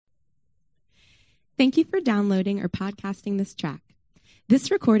Thank you for downloading or podcasting this track.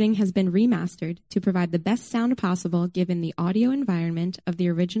 This recording has been remastered to provide the best sound possible given the audio environment of the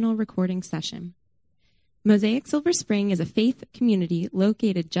original recording session. Mosaic Silver Spring is a faith community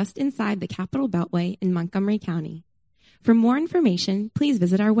located just inside the Capitol Beltway in Montgomery County. For more information, please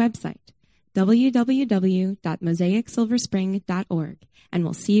visit our website, www.mosaicsilverspring.org, and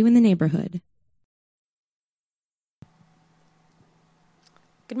we'll see you in the neighborhood.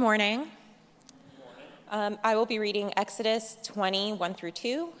 Good morning. I will be reading Exodus 20, 1 through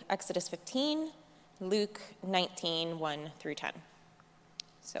 2, Exodus 15, Luke 19, 1 through 10.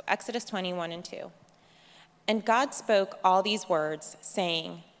 So Exodus 21 and 2. And God spoke all these words,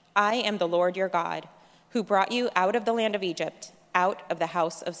 saying, I am the Lord your God, who brought you out of the land of Egypt, out of the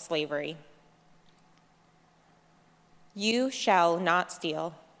house of slavery. You shall not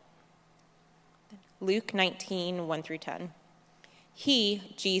steal. Luke 19, 1 through 10.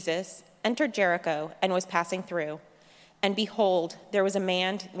 He, Jesus, entered Jericho and was passing through. And behold, there was a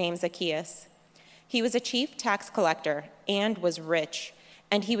man named Zacchaeus. He was a chief tax collector and was rich,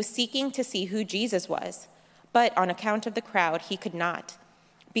 and he was seeking to see who Jesus was. But on account of the crowd, he could not,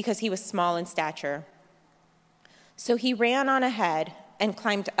 because he was small in stature. So he ran on ahead and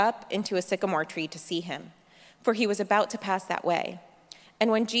climbed up into a sycamore tree to see him, for he was about to pass that way. And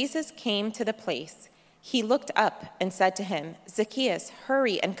when Jesus came to the place, he looked up and said to him, Zacchaeus,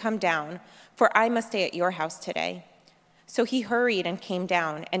 hurry and come down, for I must stay at your house today. So he hurried and came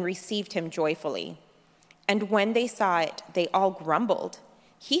down and received him joyfully. And when they saw it, they all grumbled.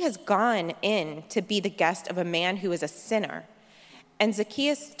 He has gone in to be the guest of a man who is a sinner. And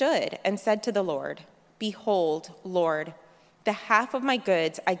Zacchaeus stood and said to the Lord, Behold, Lord, the half of my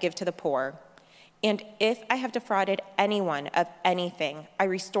goods I give to the poor. And if I have defrauded anyone of anything, I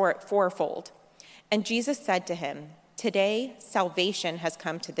restore it fourfold. And Jesus said to him, Today salvation has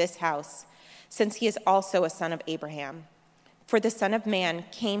come to this house, since he is also a son of Abraham. For the Son of Man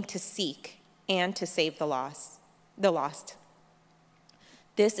came to seek and to save the lost.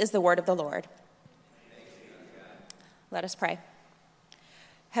 This is the word of the Lord. Let us pray.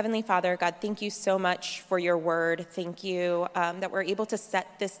 Heavenly Father, God, thank you so much for your word. Thank you that we're able to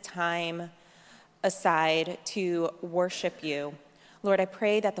set this time aside to worship you. Lord, I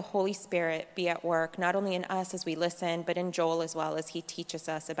pray that the Holy Spirit be at work, not only in us as we listen, but in Joel as well as he teaches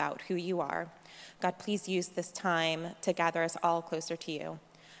us about who you are. God, please use this time to gather us all closer to you.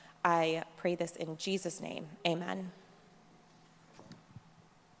 I pray this in Jesus' name. Amen.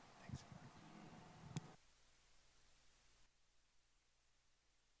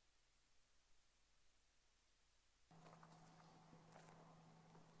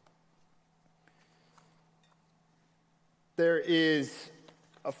 There is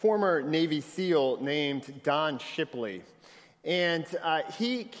a former Navy SEAL named Don Shipley, and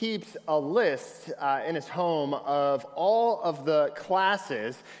he keeps a list in his home of all of the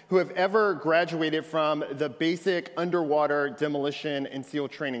classes who have ever graduated from the Basic Underwater Demolition and SEAL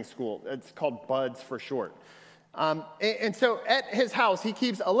Training School. It's called BUDS for short. And so at his house, he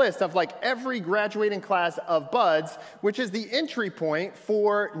keeps a list of like every graduating class of BUDS, which is the entry point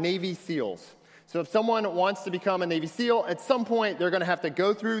for Navy SEALs. So if someone wants to become a Navy SEAL, at some point they're going to have to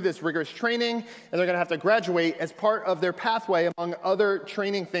go through this rigorous training, and they're going to have to graduate as part of their pathway among other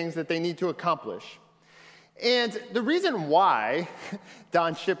training things that they need to accomplish. And the reason why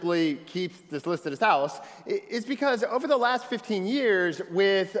Don Shipley keeps this list at his house is because over the last 15 years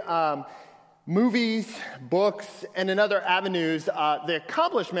with movies, books, and in other avenues, the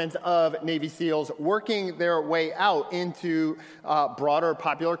accomplishments of Navy SEALs working their way out into broader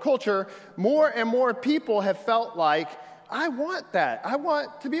popular culture, more and more people have felt like, I want that. I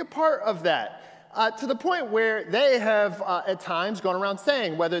want to be a part of that. To the point where they have at times gone around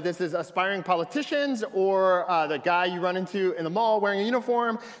saying, whether this is aspiring politicians or the guy you run into in the mall wearing a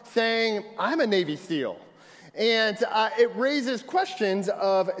uniform, saying, I'm a Navy SEAL. And it raises questions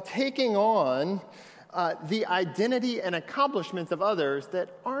of taking on the identity and accomplishments of others that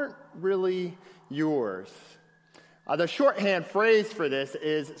aren't really yours. The shorthand phrase for this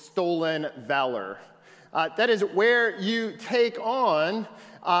is stolen valor. That is where you take on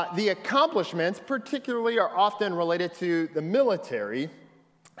the accomplishments, particularly are often related to the military,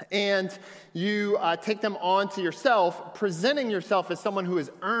 and you take them on to yourself, presenting yourself as someone who has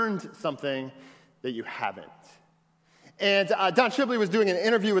earned something that you haven't. And Don Shipley was doing an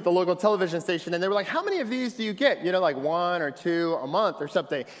interview with the local television station, and they were like, how many of these do you get? You know, like 1 or 2 a month or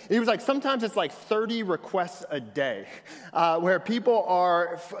something. And he was like, sometimes it's like 30 requests a day, where people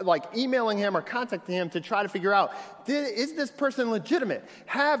are like emailing him or contacting him to try to figure out, is this person legitimate?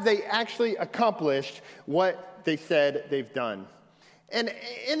 Have they actually accomplished what they said they've done? And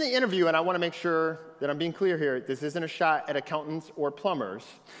in the interview, and I want to make sure that I'm being clear here, this isn't a shot at accountants or plumbers,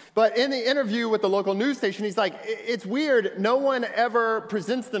 but in the interview with the local news station, he's like, it's weird, no one ever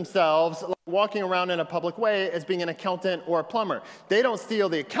presents themselves like walking around in a public way as being an accountant or a plumber. They don't steal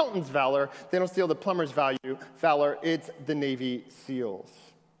the accountant's valor, they don't steal the plumber's valor, it's the Navy SEALs.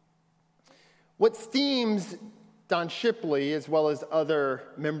 What steams Don Shipley, as well as other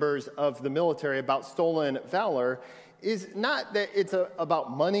members of the military, about stolen valor is not that it's about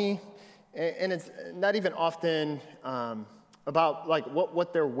money, and it's not even often about like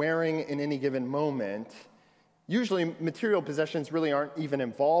what they're wearing in any given moment. Usually material possessions really aren't even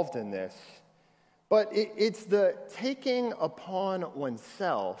involved in this. But it's the taking upon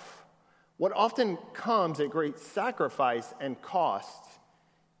oneself what often comes at great sacrifice and cost,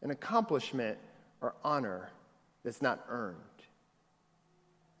 an accomplishment or honor that's not earned.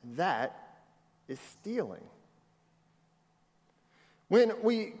 That is stealing. When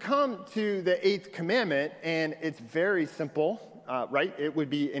we come to the 8th commandment, and it's very simple, right? It would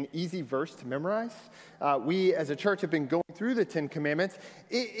be an easy verse to memorize. We as a church have been going through the 10 commandments.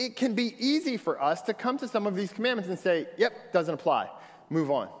 It can be easy for us to come to some of these commandments and say, yep, doesn't apply, move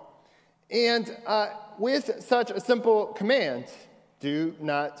on. And with such a simple command, do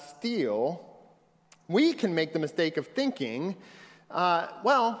not steal, we can make the mistake of thinking,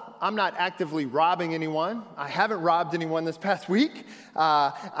 well, I'm not actively robbing anyone. I haven't robbed anyone this past week.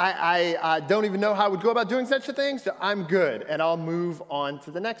 I don't even know how I would go about doing such a thing, so I'm good, and I'll move on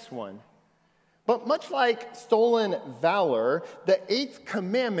to the next one. But much like stolen valor, the 8th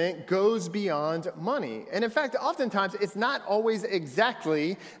commandment goes beyond money. And in fact, oftentimes, it's not always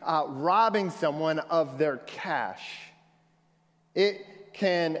exactly robbing someone of their cash. It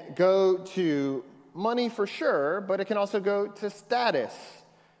can go to money for sure, but it can also go to status,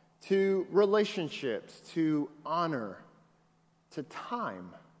 to relationships, to honor, to time.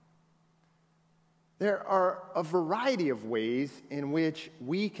 There are a variety of ways in which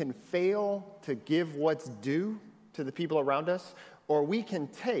we can fail to give what's due to the people around us, or we can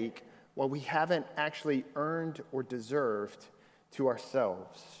take what we haven't actually earned or deserved to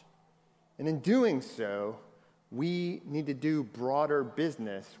ourselves. And in doing so, we need to do broader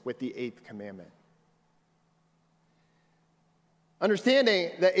business with the 8th commandment.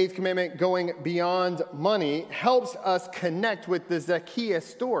 Understanding the 8th commandment going beyond money helps us connect with the Zacchaeus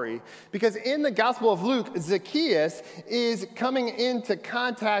story, because in the Gospel of Luke, Zacchaeus is coming into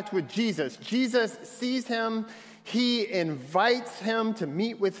contact with Jesus. Jesus sees him, he invites him to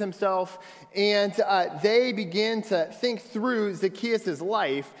meet with himself, and they begin to think through Zacchaeus'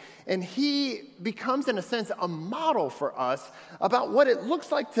 life, and he becomes, in a sense, a model for us about what it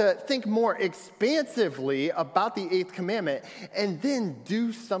looks like to think more expansively about the 8th commandment and then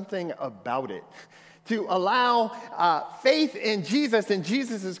do something about it. To allow faith in Jesus and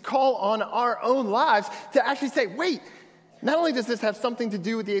Jesus' call on our own lives to actually say, wait, not only does this have something to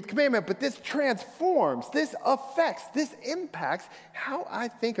do with the 8th commandment, but this transforms, this affects, this impacts how I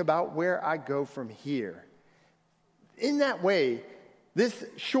think about where I go from here. In that way, this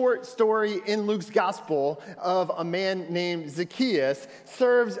short story in Luke's gospel of a man named Zacchaeus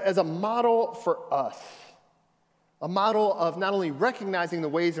serves as a model for us. A model of not only recognizing the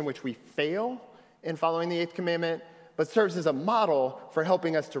ways in which we fail in following the 8th commandment, but serves as a model for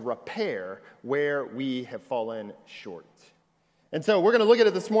helping us to repair where we have fallen short. And so we're going to look at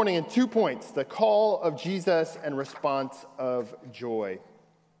it this morning in 2 points: the call of Jesus and response of joy.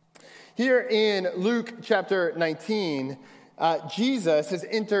 Here in Luke chapter 19, Jesus has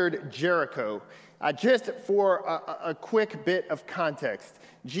entered Jericho. Just for a quick bit of context,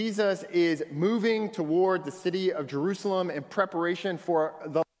 Jesus is moving toward the city of Jerusalem in preparation for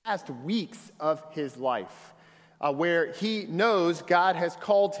the last weeks of his life, where he knows God has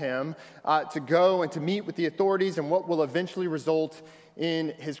called him to go and to meet with the authorities and what will eventually result in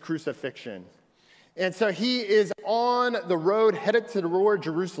his crucifixion. And so he is on the road headed toward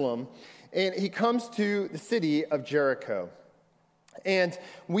Jerusalem, and he comes to the city of Jericho. And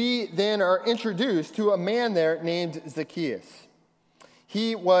we then are introduced to a man there named Zacchaeus.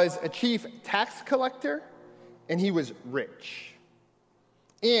 He was a chief tax collector, and he was rich.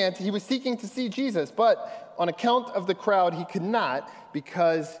 And he was seeking to see Jesus, but on account of the crowd, he could not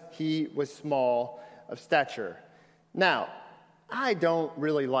because he was small of stature. Now, I don't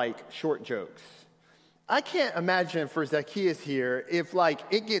really like short jokes. I can't imagine for Zacchaeus here if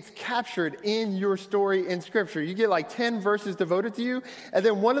it gets captured in your story in Scripture. You get 10 verses devoted to you, and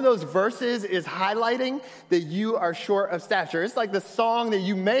then one of those verses is highlighting that you are short of stature. It's like the song that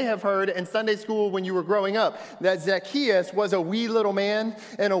you may have heard in Sunday school when you were growing up, that Zacchaeus was a wee little man,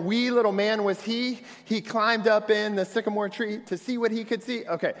 and a wee little man was he. He climbed up in the sycamore tree to see what he could see.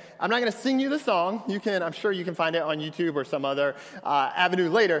 Okay, I'm not going to sing you the song. I'm sure you can find it on YouTube or some other avenue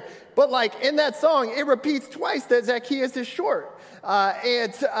later. But in that song, it repeats twice that Zacchaeus is short.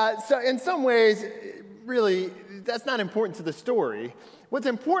 So in some ways, really, that's not important to the story. What's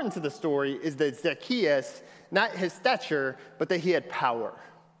important to the story is that Zacchaeus, not his stature, but that he had power.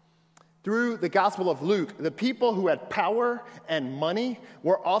 Through the Gospel of Luke, the people who had power and money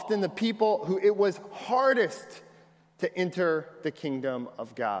were often the people who it was hardest to enter the kingdom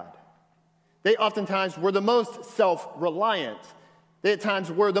of God. They oftentimes were the most self-reliant. They at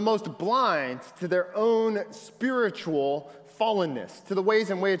times were the most blind to their own spiritual fallenness, to the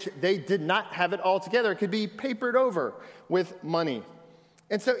ways in which they did not have it all together. It could be papered over with money.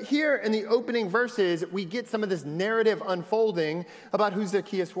 And so here in the opening verses, we get some of this narrative unfolding about who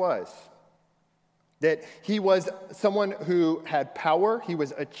Zacchaeus was. That he was someone who had power. He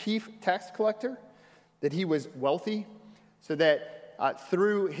was a chief tax collector. That he was wealthy, so that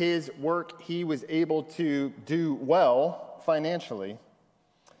through his work, he was able to do well financially,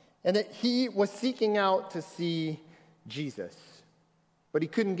 and that he was seeking out to see Jesus, but he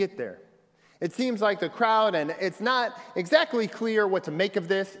couldn't get there. It seems like the crowd, and it's not exactly clear what to make of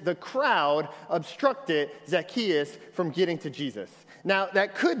this, the crowd obstructed Zacchaeus from getting to Jesus. Now,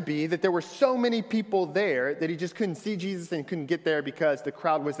 that could be that there were so many people there that he just couldn't see Jesus and couldn't get there because the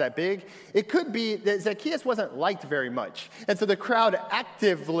crowd was that big. It could be that Zacchaeus wasn't liked very much, and so the crowd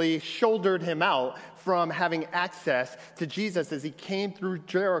actively shouldered him out from having access to Jesus as he came through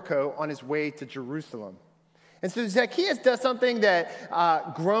Jericho on his way to Jerusalem. And so Zacchaeus does something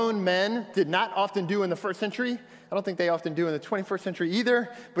that grown men did not often do in the first century. I don't think they often do in the 21st century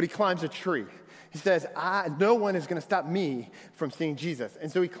either, but he climbs a tree. He says, no one is going to stop me from seeing Jesus.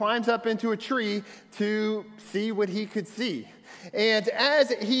 And so he climbs up into a tree to see what he could see. And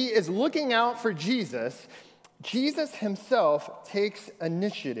as he is looking out for Jesus, Jesus himself takes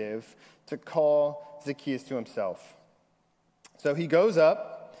initiative to call Zacchaeus to himself. So he goes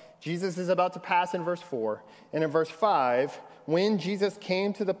up. Jesus is about to pass in verse 4. And in verse 5, when Jesus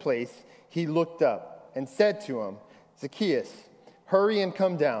came to the place, he looked up and said to him, Zacchaeus, hurry and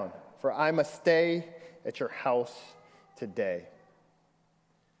come down, for I must stay at your house today.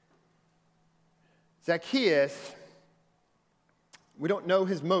 Zacchaeus, we don't know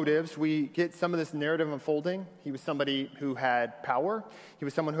his motives. We get some of this narrative unfolding. He was somebody who had power. He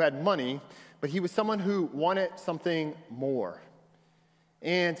was someone who had money, but he was someone who wanted something more.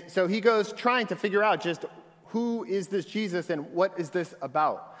 And so he goes trying to figure out just who is this Jesus and what is this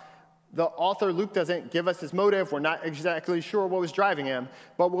about. The author, Luke, doesn't give us his motive. We're not exactly sure what was driving him.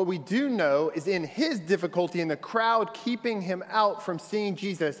 But what we do know is in his difficulty in the crowd keeping him out from seeing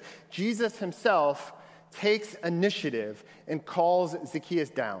Jesus, Jesus himself takes initiative and calls Zacchaeus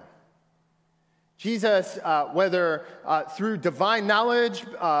down. Jesus, whether through divine knowledge,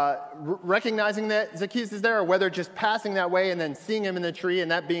 recognizing that Zacchaeus is there, or whether just passing that way and then seeing him in the tree,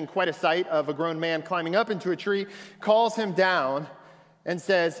 and that being quite a sight of a grown man climbing up into a tree, calls him down and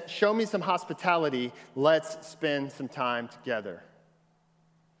says, show me some hospitality, let's spend some time together.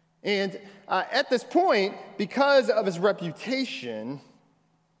 And at this point, because of his reputation,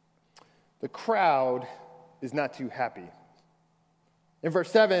 the crowd is not too happy. In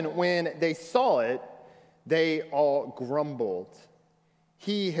verse 7, when they saw it, they all grumbled.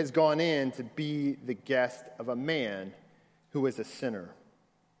 He has gone in to be the guest of a man who is a sinner.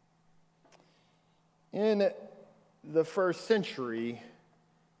 In the first century,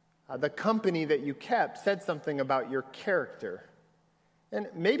 the company that you kept said something about your character. And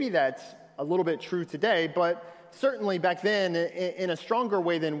maybe that's a little bit true today, but certainly back then, in a stronger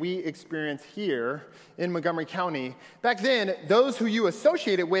way than we experience here in Montgomery County, back then, those who you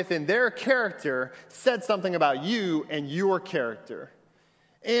associated with in their character said something about you and your character.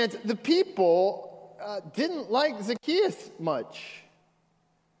 And the people didn't like Zacchaeus much.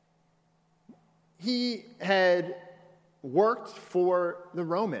 He had worked for the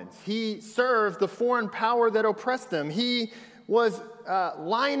Romans. He served the foreign power that oppressed them. He was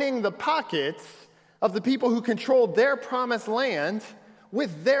lining the pockets of the people who controlled their promised land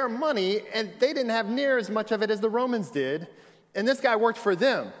with their money, and they didn't have near as much of it as the Romans did, and this guy worked for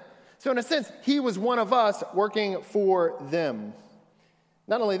them. So in a sense, he was one of us working for them.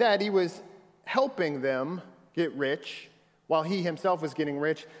 Not only that, he was helping them get rich while he himself was getting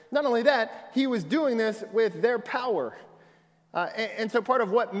rich. Not only that, he was doing this with their power. And so part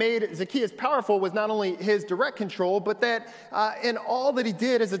of what made Zacchaeus powerful was not only his direct control, but that in all that he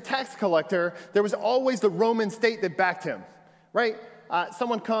did as a tax collector, there was always the Roman state that backed him, right?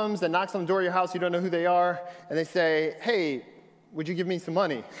 Someone comes and knocks on the door of your house, you don't know who they are, and they say, hey, would you give me some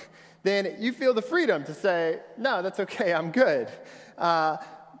money? Then you feel the freedom to say, no, that's okay, I'm good.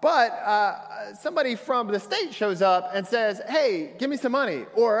 But somebody from the state shows up and says, hey, give me some money,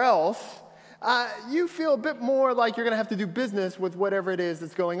 or else you feel a bit more like you're going to have to do business with whatever it is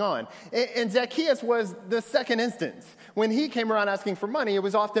that's going on. And Zacchaeus was the second instance. When he came around asking for money, it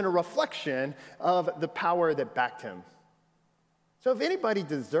was often a reflection of the power that backed him. So if anybody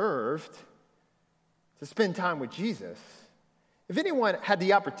deserved to spend time with Jesus, if anyone had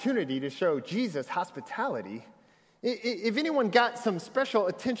the opportunity to show Jesus hospitality, if anyone got some special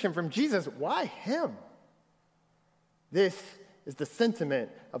attention from Jesus, why him? This is the sentiment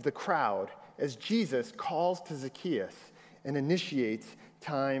of the crowd as Jesus calls to Zacchaeus and initiates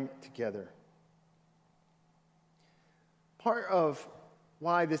time together. Part of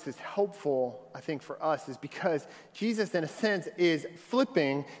why this is helpful, I think, for us is because Jesus, in a sense, is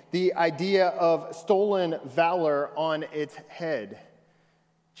flipping the idea of stolen valor on its head.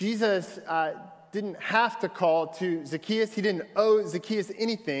 Jesus didn't have to call to Zacchaeus. He didn't owe Zacchaeus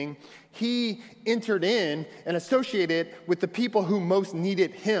anything. He entered in and associated with the people who most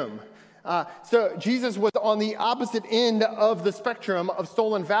needed him. So Jesus was on the opposite end of the spectrum of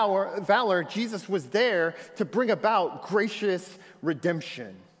stolen valor. Jesus was there to bring about gracious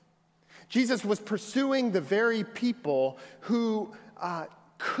redemption. Jesus was pursuing the very people who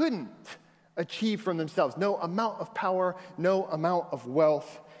couldn't achieve from themselves. No amount of power, no amount of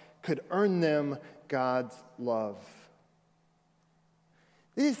wealth could earn them God's love.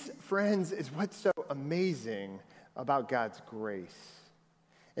 This, friends, is what's so amazing about God's grace.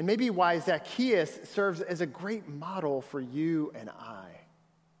 And maybe why Zacchaeus serves as a great model for you and I.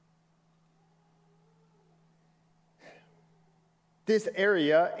 This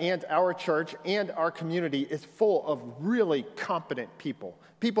area and our church and our community is full of really competent people.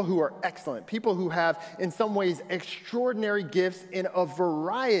 People who are excellent. People who have, in some ways, extraordinary gifts in a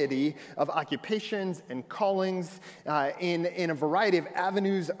variety of occupations and callings, in a variety of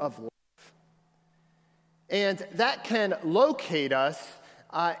avenues of life. And that can locate us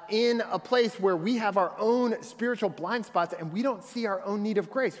in a place where we have our own spiritual blind spots and we don't see our own need of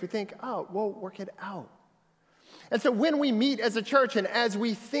grace. We think, oh, well, work it out. And so when we meet as a church and as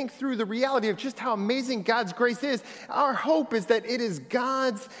we think through the reality of just how amazing God's grace is, our hope is that it is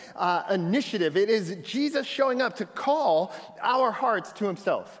God's initiative. It is Jesus showing up to call our hearts to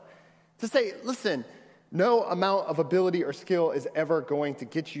himself. To say, listen, no amount of ability or skill is ever going to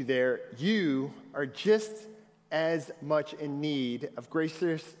get you there. You are just as much in need of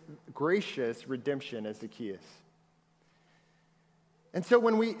gracious redemption as Zacchaeus. And so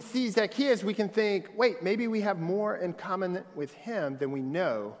when we see Zacchaeus, we can think, wait, maybe we have more in common with him than we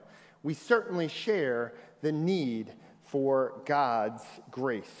know. We certainly share the need for God's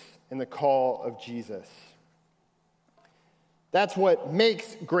grace in the call of Jesus. That's what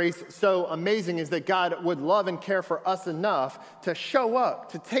makes grace so amazing, is that God would love and care for us enough to show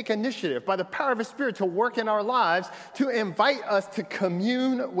up, to take initiative by the power of his Spirit to work in our lives, to invite us to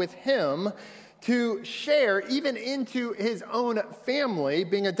commune with him, to share even into his own family,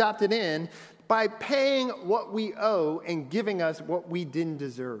 being adopted in, by paying what we owe and giving us what we didn't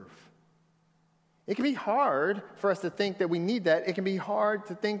deserve. It can be hard for us to think that we need that. It can be hard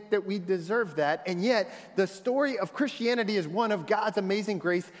to think that we deserve that. And yet, the story of Christianity is one of God's amazing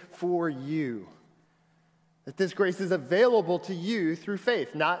grace for you. That this grace is available to you through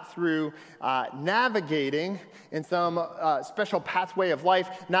faith, not through navigating in some special pathway of life,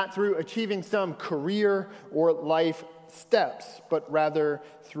 not through achieving some career or life steps, but rather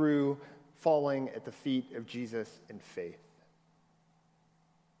through falling at the feet of Jesus in faith.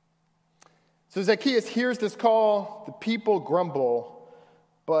 So Zacchaeus hears this call, the people grumble,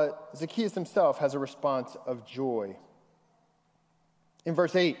 but Zacchaeus himself has a response of joy. In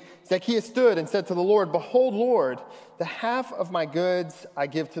verse 8, Zacchaeus stood and said to the Lord, "Behold, Lord, the half of my goods I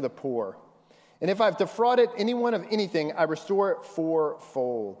give to the poor. And if I've defrauded anyone of anything, I restore it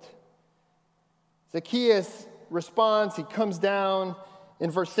fourfold." Zacchaeus responds, he comes down.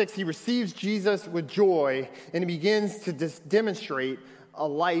 In verse 6, he receives Jesus with joy, and he begins to demonstrate a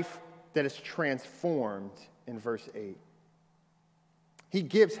life that is transformed in verse 8. He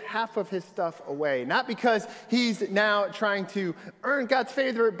gives half of his stuff away, not because he's now trying to earn God's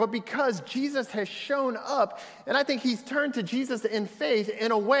favor, but because Jesus has shown up. And I think he's turned to Jesus in faith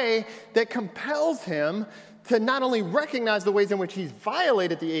in a way that compels him to not only recognize the ways in which he's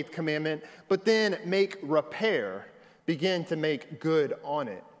violated the eighth commandment, but then make repair, begin to make good on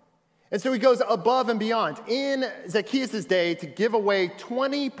it. And so he goes above and beyond. In Zacchaeus' day, to give away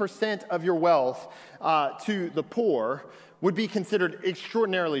 20% of your wealth to the poor would be considered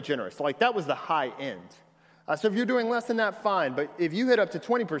extraordinarily generous. Like, that was the high end. So if you're doing less than that, fine. But if you hit up to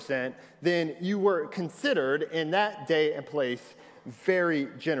 20%, then you were considered, in that day and place, very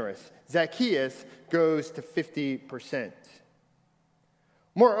generous. Zacchaeus goes to 50%.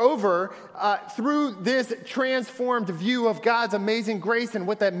 Moreover, through this transformed view of God's amazing grace and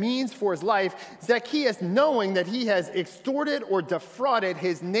what that means for his life, Zacchaeus, knowing that he has extorted or defrauded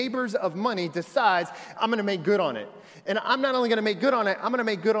his neighbors of money, decides, I'm going to make good on it. And I'm not only going to make good on it, I'm going to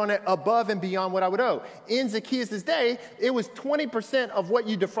make good on it above and beyond what I would owe. In Zacchaeus' day, it was 20% of what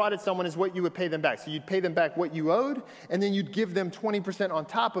you defrauded someone is what you would pay them back. So you'd pay them back what you owed, and then you'd give them 20% on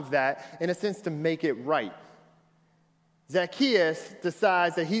top of that, in a sense, to make it right. Zacchaeus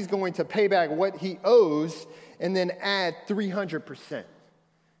decides that he's going to pay back what he owes and then add 300%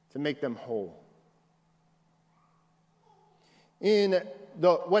 to make them whole. In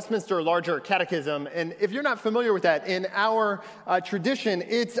the Westminster Larger Catechism, and if you're not familiar with that, in our tradition,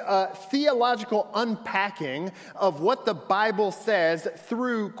 it's a theological unpacking of what the Bible says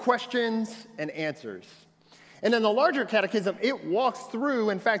through questions and answers. And in the Larger Catechism, it walks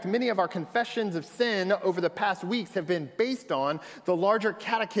through, in fact, many of our confessions of sin over the past weeks have been based on the Larger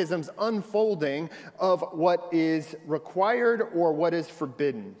Catechism's unfolding of what is required or what is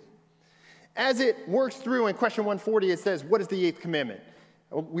forbidden. As it works through in question 140, it says, what is the eighth commandment?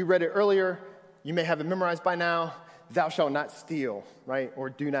 We read it earlier. You may have it memorized by now. Thou shalt not steal, right?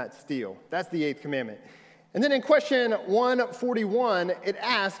 Or do not steal. That's the eighth commandment. And then in question 141, it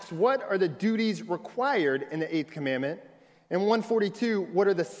asks, what are the duties required in the eighth commandment? And 142, what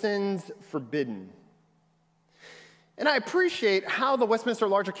are the sins forbidden? And I appreciate how the Westminster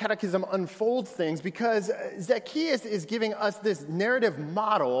Larger Catechism unfolds things, because Zacchaeus is giving us this narrative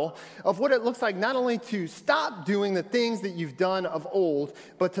model of what it looks like not only to stop doing the things that you've done of old,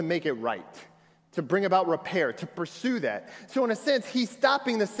 but to make it right, to bring about repair, to pursue that. So in a sense, he's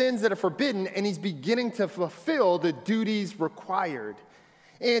stopping the sins that are forbidden, and he's beginning to fulfill the duties required.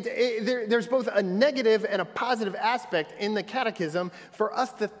 And there's both a negative and a positive aspect in the catechism for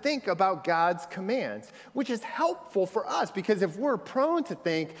us to think about God's commands, which is helpful for us, because if we're prone to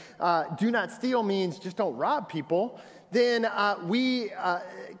think do not steal means just don't rob people, then we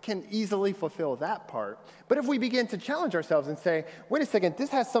can easily fulfill that part. But if we begin to challenge ourselves and say, wait a second,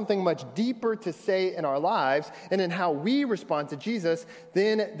 this has something much deeper to say in our lives and in how we respond to Jesus,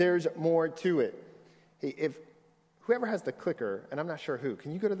 then there's more to it. If whoever has the clicker, and I'm not sure who,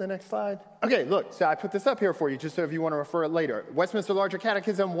 can you go to the next slide? Okay, look, so I put this up here for you just so if you want to refer it later. Westminster Larger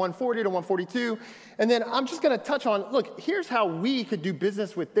Catechism 140 to 142. And then I'm just going to touch on, look, here's how we could do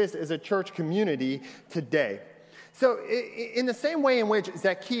business with this as a church community today. So in the same way in which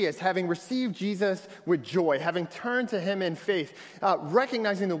Zacchaeus, having received Jesus with joy, having turned to him in faith,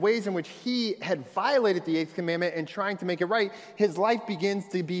 recognizing the ways in which he had violated the eighth commandment and trying to make it right, his life begins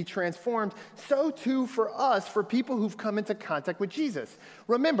to be transformed. So too for us, for people who've come into contact with Jesus.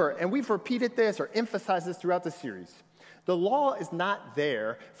 Remember, and we've repeated this or emphasized this throughout the series, the law is not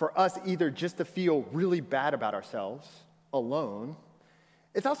there for us either just to feel really bad about ourselves alone.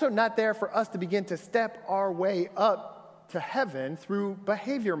 It's also not there for us to begin to step our way up to heaven through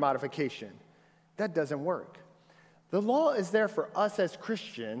behavior modification. That doesn't work. The law is there for us as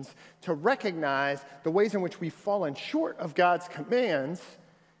Christians to recognize the ways in which we've fallen short of God's commands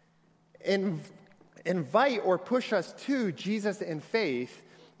and invite or push us to Jesus in faith.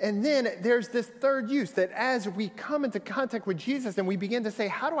 And then there's this third use that as we come into contact with Jesus and we begin to say,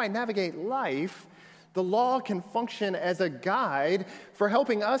 how do I navigate life? The law can function as a guide for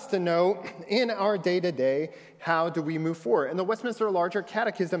helping us to know in our day-to-day, how do we move forward? And the Westminster Larger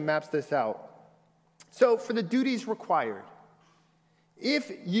Catechism maps this out. So for the duties required, if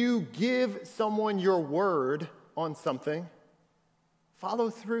you give someone your word on something, follow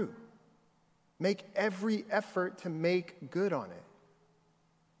through. Make every effort to make good on it.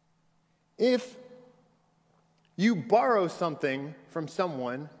 If you borrow something from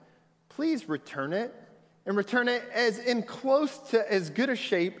someone, please return it, and return it as in close to as good a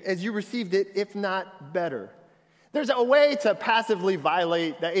shape as you received it, if not better. There's a way to passively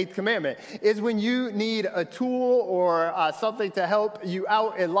violate the eighth commandment, is when you need a tool or something to help you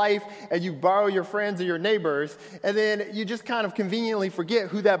out in life, and you borrow your friends or your neighbors, and then you just kind of conveniently forget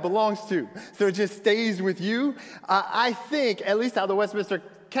who that belongs to. So it just stays with you. I think, at least how the Westminster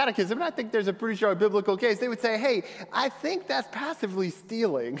Catechism, and I think there's a pretty sure biblical case, they would say, hey, I think that's passively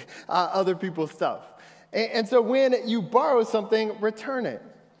stealing other people's stuff. And so when you borrow something, return it.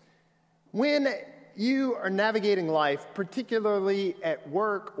 When you are navigating life, particularly at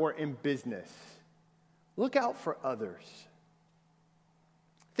work or in business, look out for others.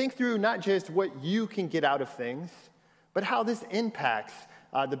 Think through not just what you can get out of things, but how this impacts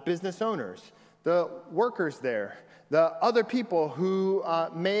the business owners, the workers there, the other people who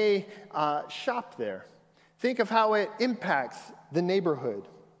may shop there. Think of how it impacts the neighborhood.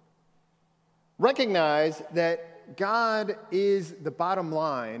 Recognize that God is the bottom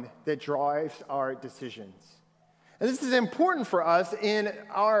line that drives our decisions. And this is important for us in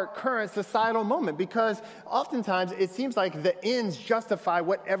our current societal moment because oftentimes it seems like the ends justify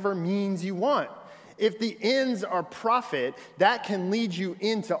whatever means you want. If the ends are profit, that can lead you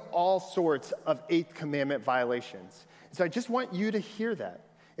into all sorts of Eighth Commandment violations. So I just want you to hear that.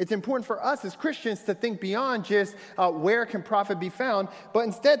 It's important for us as Christians to think beyond just where can profit be found, but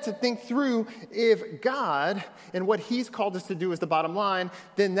instead to think through if God and what he's called us to do is the bottom line,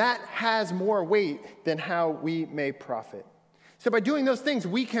 then that has more weight than how we may profit. So by doing those things,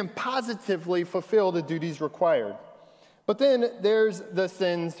 we can positively fulfill the duties required. But then there's the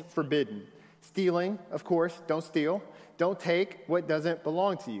sins forbidden. Stealing, of course, don't steal. Don't take what doesn't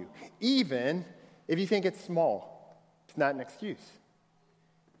belong to you. Even if you think it's small, it's not an excuse.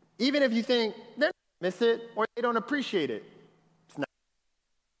 Even if you think they don't miss it or they don't appreciate it, it's not.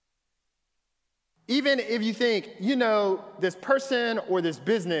 Even if you think, this person or this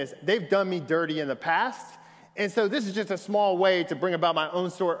business, they've done me dirty in the past, and so this is just a small way to bring about my own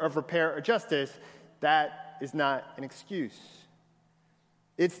sort of repair or justice, that is not an excuse.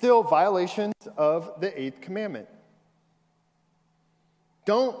 It's still violations of the Eighth Commandment.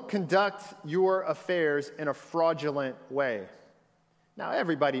 Don't conduct your affairs in a fraudulent way. Now,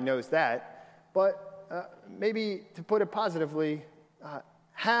 everybody knows that, but maybe to put it positively,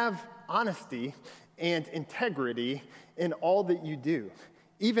 have honesty and integrity in all that you do,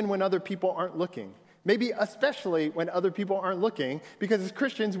 even when other people aren't looking. Maybe especially when other people aren't looking, because as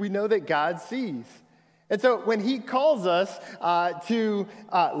Christians, we know that God sees. And so when he calls us to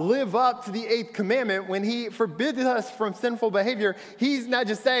live up to the Eighth Commandment, when he forbids us from sinful behavior, he's not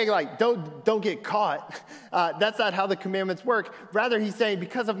just saying, don't get caught. That's not how the commandments work. Rather, he's saying,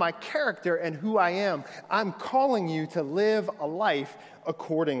 because of my character and who I am, I'm calling you to live a life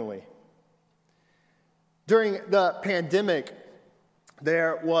accordingly. During the pandemic,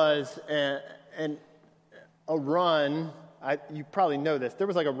 there was a run. You probably know this. There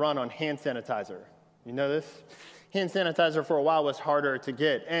was a run on hand sanitizer. You know this? Hand sanitizer for a while was harder to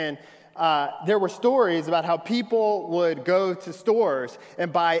get. And there were stories about how people would go to stores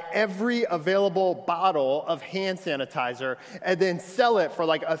and buy every available bottle of hand sanitizer and then sell it for a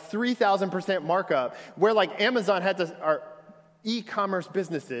 3,000% markup, where Amazon had to, or e-commerce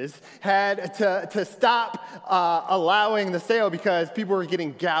businesses had to stop allowing the sale because people were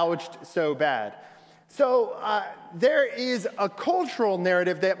getting gouged so bad. So there is a cultural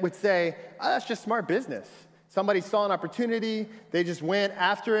narrative that would say, that's just smart business. Somebody saw an opportunity, they just went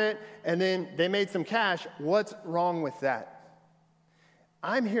after it, and then they made some cash. What's wrong with that?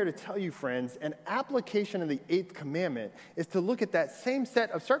 I'm here to tell you, friends, an application of the Eighth Commandment is to look at that same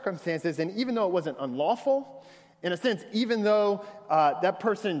set of circumstances, and even though it wasn't unlawful, in a sense, even though that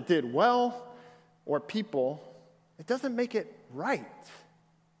person did well, or people, it doesn't make it right.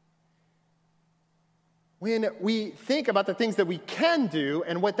 When we think about the things that we can do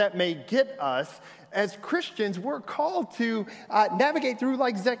and what that may get us, as Christians, we're called to navigate through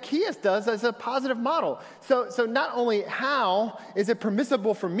like Zacchaeus does as a positive model. So not only how is it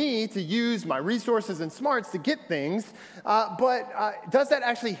permissible for me to use my resources and smarts to get things, but does that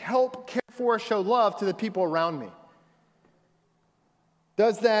actually help care for, show love to the people around me?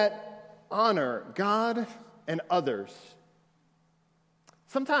 Does that honor God and others?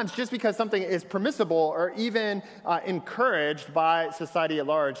 Sometimes just because something is permissible or even encouraged by society at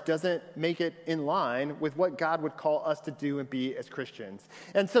large doesn't make it in line with what God would call us to do and be as Christians.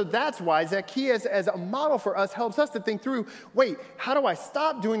 And so that's why Zacchaeus, as a model for us, helps us to think through, wait, how do I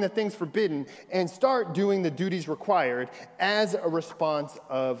stop doing the things forbidden and start doing the duties required as a response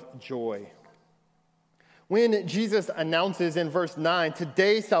of joy? When Jesus announces in verse 9,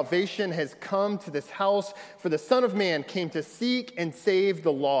 today salvation has come to this house, for the Son of Man came to seek and save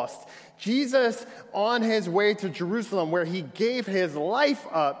the lost. Jesus, on his way to Jerusalem, where he gave his life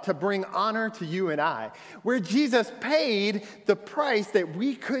up to bring honor to you and I, where Jesus paid the price that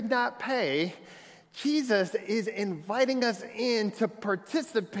we could not pay, Jesus is inviting us in to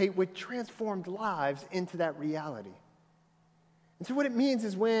participate with transformed lives into that reality. And so what it means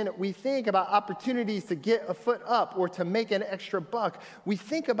is when we think about opportunities to get a foot up or to make an extra buck, we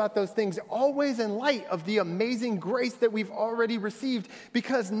think about those things always in light of the amazing grace that we've already received,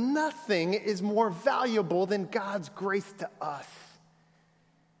 because nothing is more valuable than God's grace to us.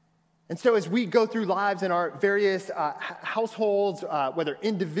 And so as we go through lives in our various households, whether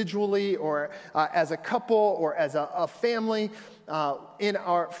individually or as a couple or as a family, in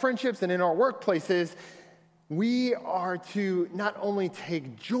our friendships and in our workplaces, we are to not only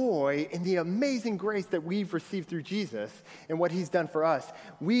take joy in the amazing grace that we've received through Jesus and what he's done for us,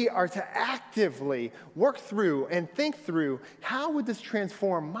 we are to actively work through and think through, how would this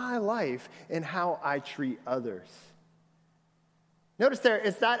transform my life and how I treat others? Notice there,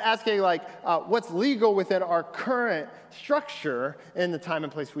 it's not asking what's legal within our current structure in the time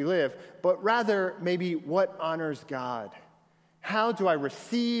and place we live, but rather maybe what honors God. How do I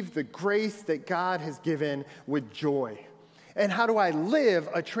receive the grace that God has given with joy? And how do I live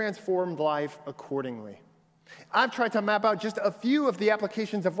a transformed life accordingly? I've tried to map out just a few of the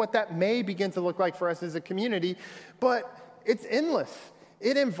applications of what that may begin to look like for us as a community, but it's endless.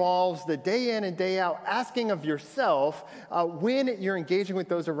 It involves the day in and day out asking of yourself when you're engaging with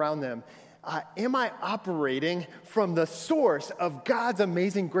those around them, am I operating from the source of God's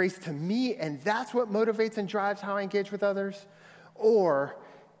amazing grace to me, and that's what motivates and drives how I engage with others? Or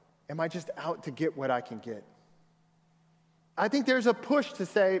am I just out to get what I can get? I think there's a push to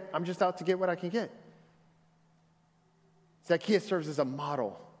say, I'm just out to get what I can get. Zacchaeus serves as a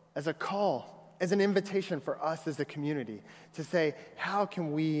model, as a call, as an invitation for us as a community to say, how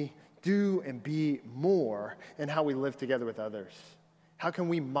can we do and be more in how we live together with others? How can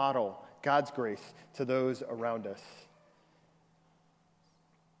we model God's grace to those around us?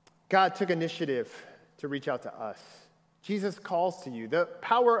 God took initiative to reach out to us. Jesus calls to you. The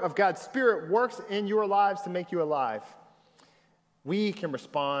power of God's Spirit works in your lives to make you alive. We can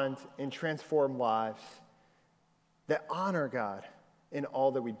respond and transform lives that honor God in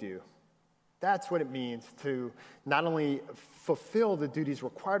all that we do. That's what it means to not only fulfill the duties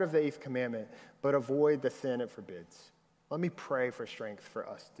required of the 8th commandment, but avoid the sin it forbids. Let me pray for strength for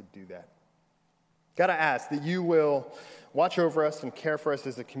us to do that. God, I ask that you will watch over us and care for us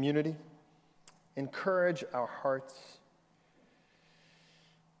as a community, encourage our hearts,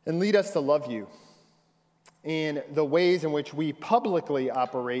 and lead us to love you in the ways in which we publicly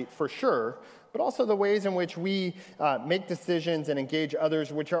operate, for sure, but also the ways in which we make decisions and engage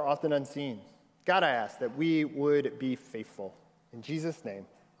others, which are often unseen. God, I ask that we would be faithful. In Jesus' name,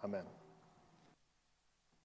 amen.